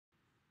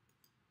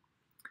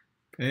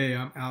Hey,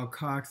 I'm Al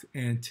Cox,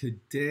 and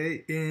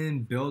today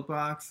in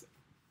Buildbox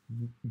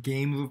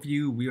Game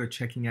Review, we are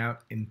checking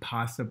out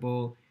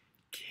Impossible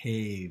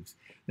Caves.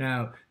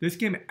 Now, this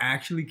game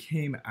actually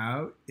came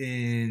out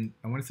in,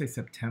 I want to say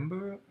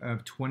September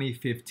of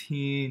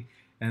 2015,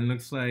 and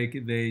looks like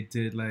they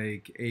did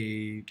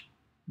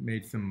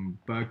made some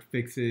bug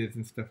fixes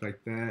and stuff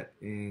like that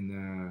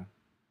in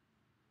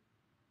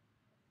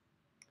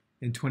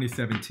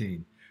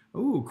 2017.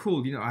 Oh,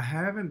 cool. I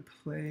haven't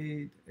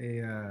played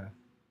a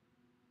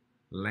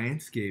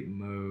landscape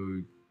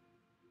mode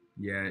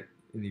yet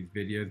in these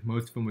videos.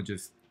 Most of them are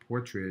just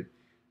portrait.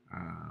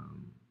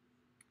 Um,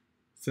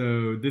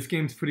 so this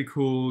game's pretty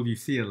cool. You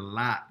see a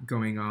lot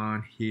going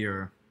on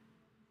here.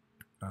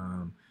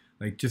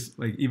 Just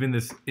like even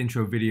this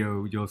intro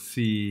video, you'll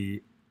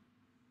see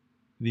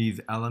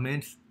these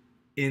elements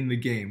in the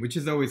game, which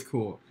is always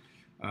cool.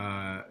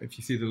 If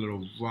you see the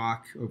little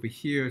rock over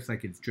here, it's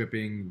like it's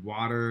dripping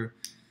water.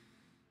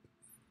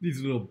 These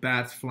little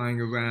bats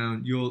flying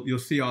around. You'll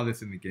see all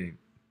this in the game.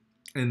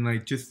 And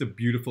like just the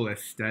beautiful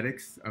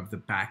aesthetics of the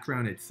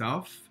background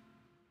itself.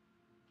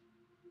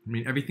 I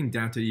mean, everything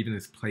down to even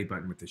this play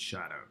button with the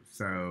shadow.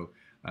 So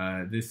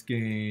this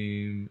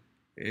game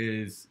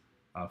is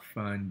a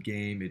fun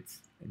game.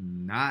 It's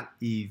not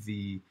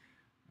easy,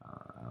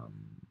 um,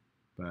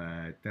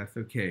 but that's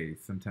okay.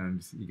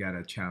 Sometimes you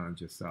gotta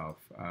challenge yourself.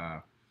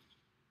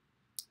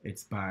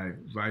 It's by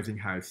Rising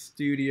High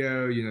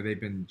Studio.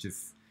 They've been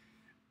just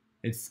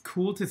it's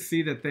cool to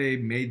see that they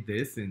made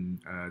this in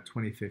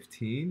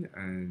 2015,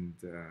 and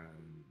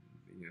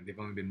they've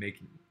only been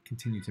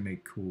continue to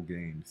make cool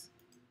games.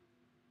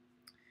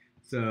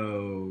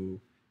 So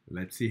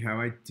let's see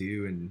how I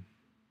do, and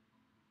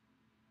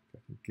if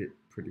I can get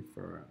pretty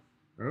far out.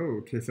 Oh,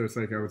 okay. So it's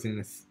like I was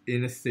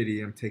in a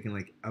city. I'm taking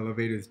like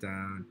elevators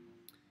down,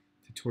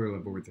 tutorial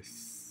level with the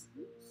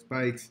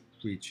spikes,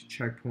 reach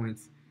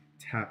checkpoints,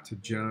 tap to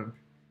jump.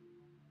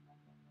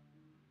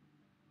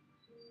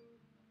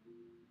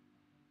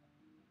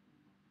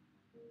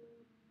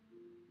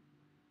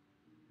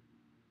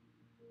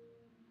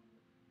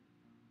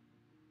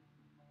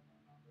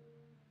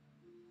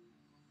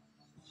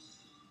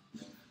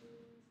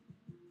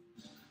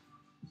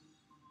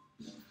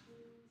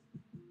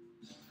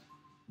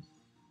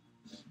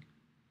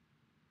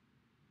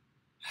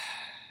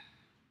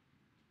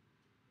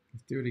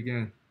 Let's do it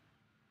again.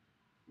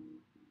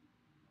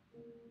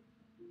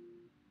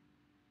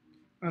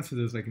 Oh, so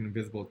there's like an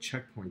invisible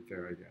checkpoint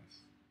there, I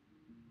guess.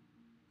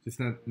 Just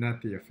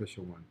not the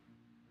official one.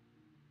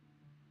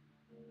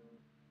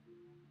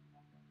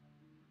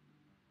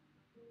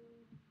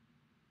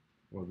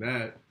 Well,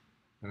 I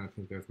don't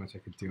think there's much I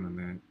could do on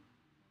that.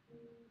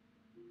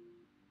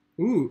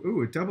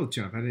 Ooh, a double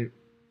jump.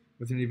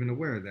 Wasn't even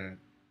aware of that.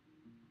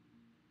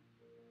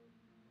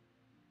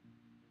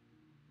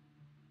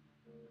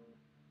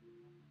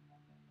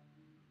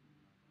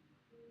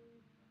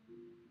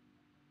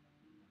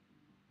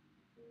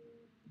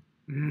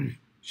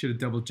 Should have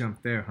double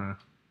jumped there, huh?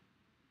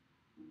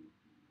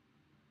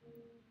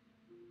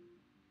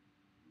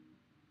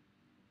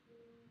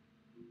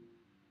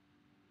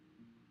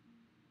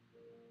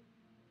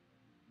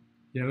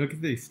 Yeah, look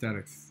at the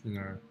aesthetics, and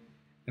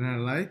I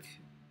like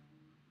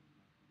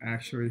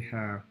actually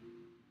how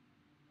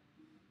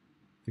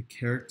the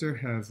character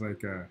has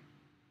like a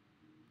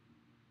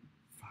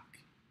fuck.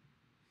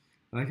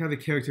 I like how the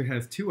character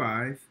has two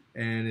eyes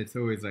and it's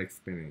always like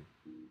spinning.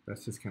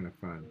 That's just kind of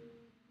fun.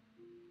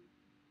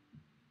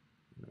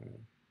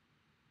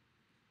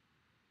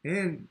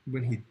 And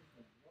when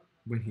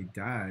he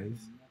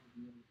dies,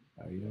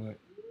 you know what?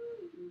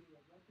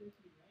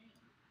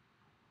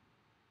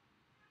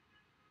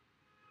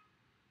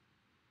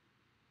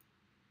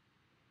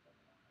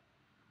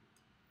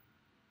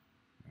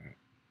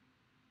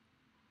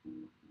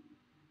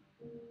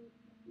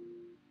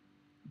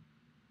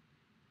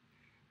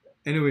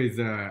 Anyways,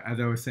 as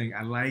I was saying,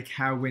 I like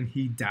how when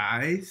he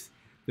dies,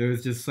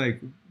 there's just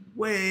like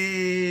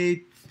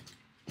way,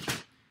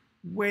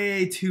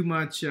 way too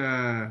much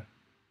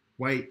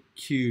white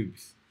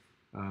cubes,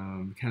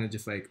 kind of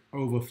just like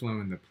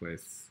overflowing the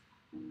place.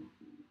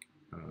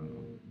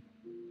 Um,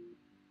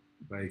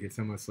 like it's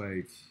almost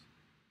like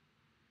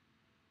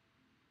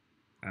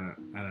I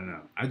don't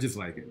know. I just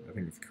like it. I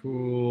think it's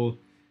cool.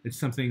 It's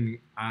something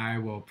I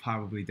will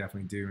probably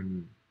definitely do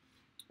in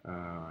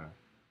uh,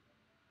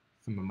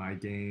 some of my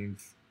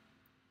games.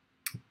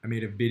 I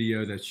made a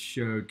video that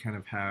showed kind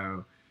of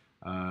how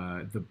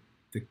the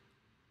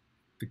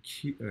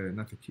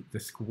not the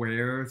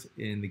squares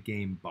in the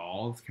game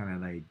balls kind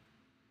of like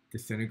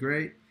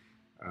disintegrate,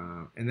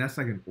 and that's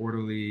like an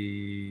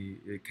orderly.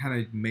 It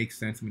kind of makes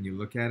sense when you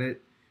look at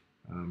it,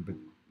 but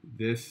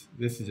this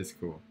is just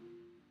cool.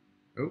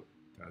 Oh,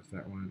 dodge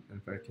that one.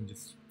 And if I can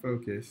just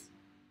focus.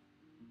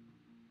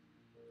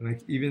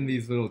 Like even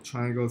these little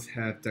triangles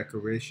have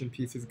decoration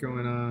pieces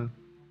going on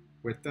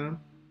with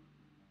them.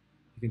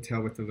 You can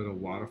tell with the little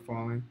water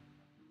falling.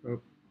 Oh,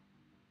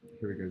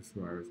 here we go. This is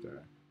where I was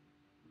there.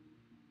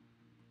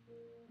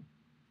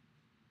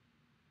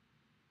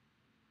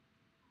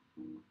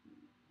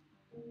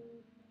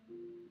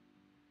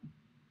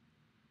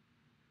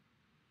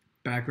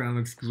 background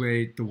looks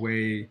great. The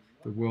way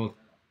the world.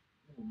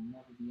 You'll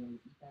never be able to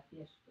eat that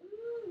fish.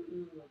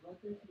 Ooh, look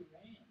where she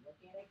ran. Look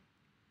at it.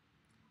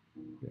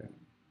 Yeah.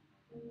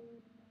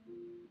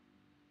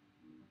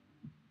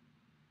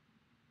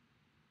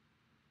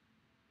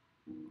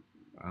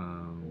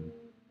 Um,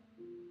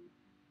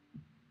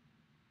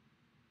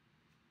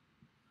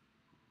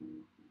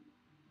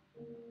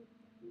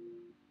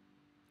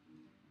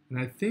 and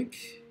I think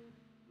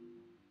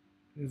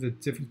there's a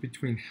difference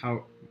between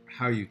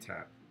how you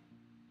tap.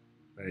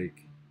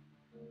 Like,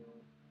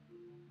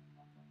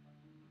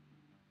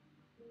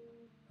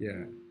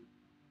 yeah.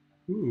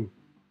 Ooh.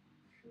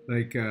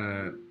 Like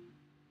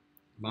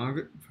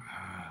longer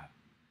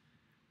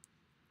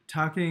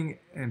talking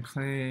and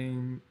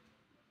playing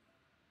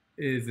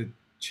is a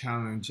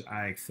challenge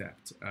I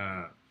accept.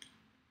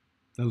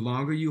 The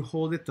longer you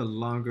hold it, the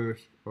longer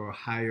or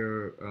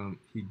higher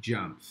he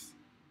jumps.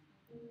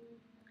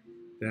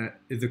 That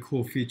is a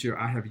cool feature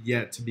I have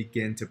yet to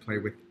begin to play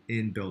with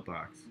in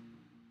Buildbox.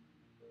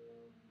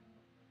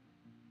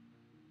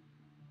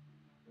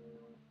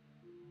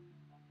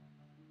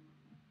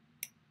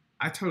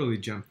 I totally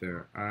jumped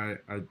there.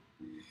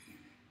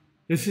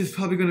 This is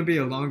probably going to be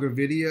a longer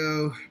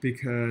video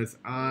because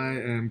I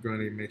am going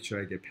to make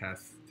sure I get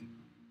past.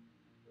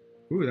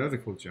 Ooh, that was a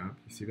cool jump.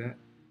 You see that?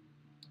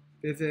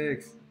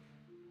 Physics.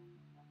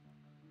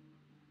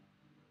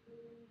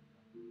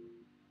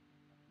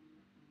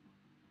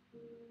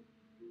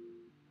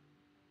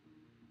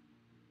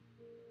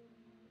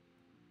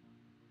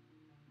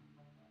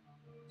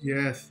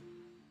 Yes.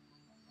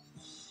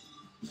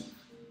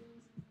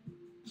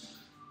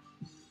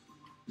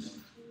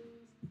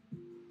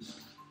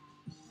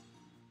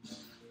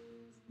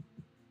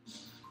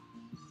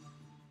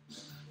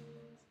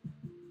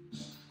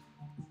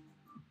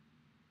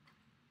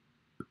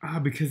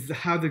 Because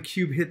how the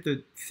cube hit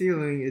the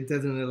ceiling, it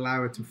doesn't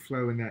allow it to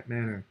flow in that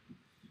manner.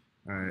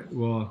 Alright,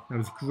 well, that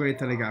was great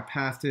that I got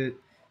past it.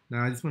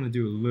 Now I just want to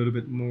do a little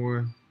bit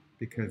more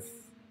because...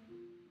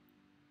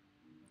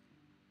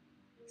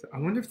 So I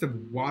wonder if the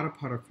water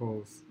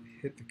particles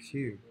hit the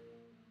cube.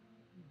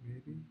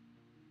 Maybe?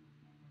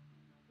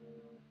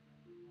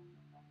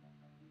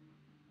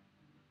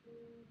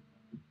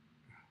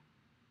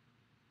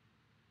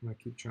 I'm gonna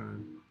keep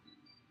trying.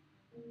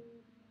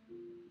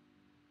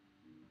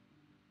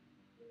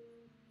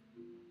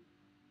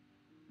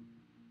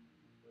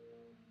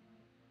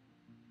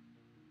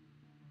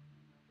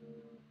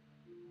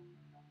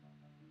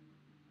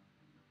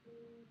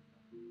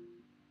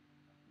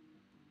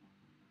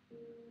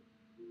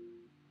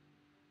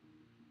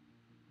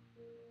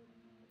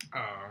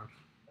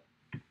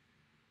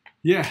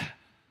 Yeah,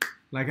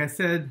 like I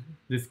said,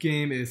 this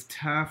game is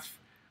tough,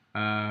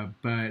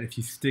 but if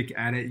you stick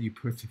at it, you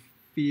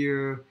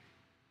persevere.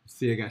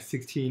 See, I got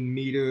 16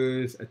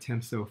 meters,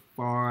 attempts so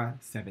far,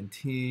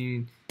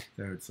 17.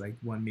 So it's like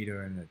 1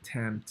 meter an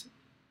attempt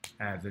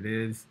as it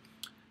is.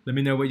 Let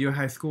me know what your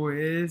high score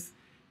is.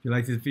 If you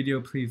like this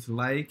video, please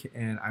like,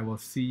 and I will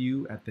see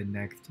you at the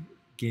next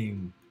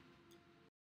game.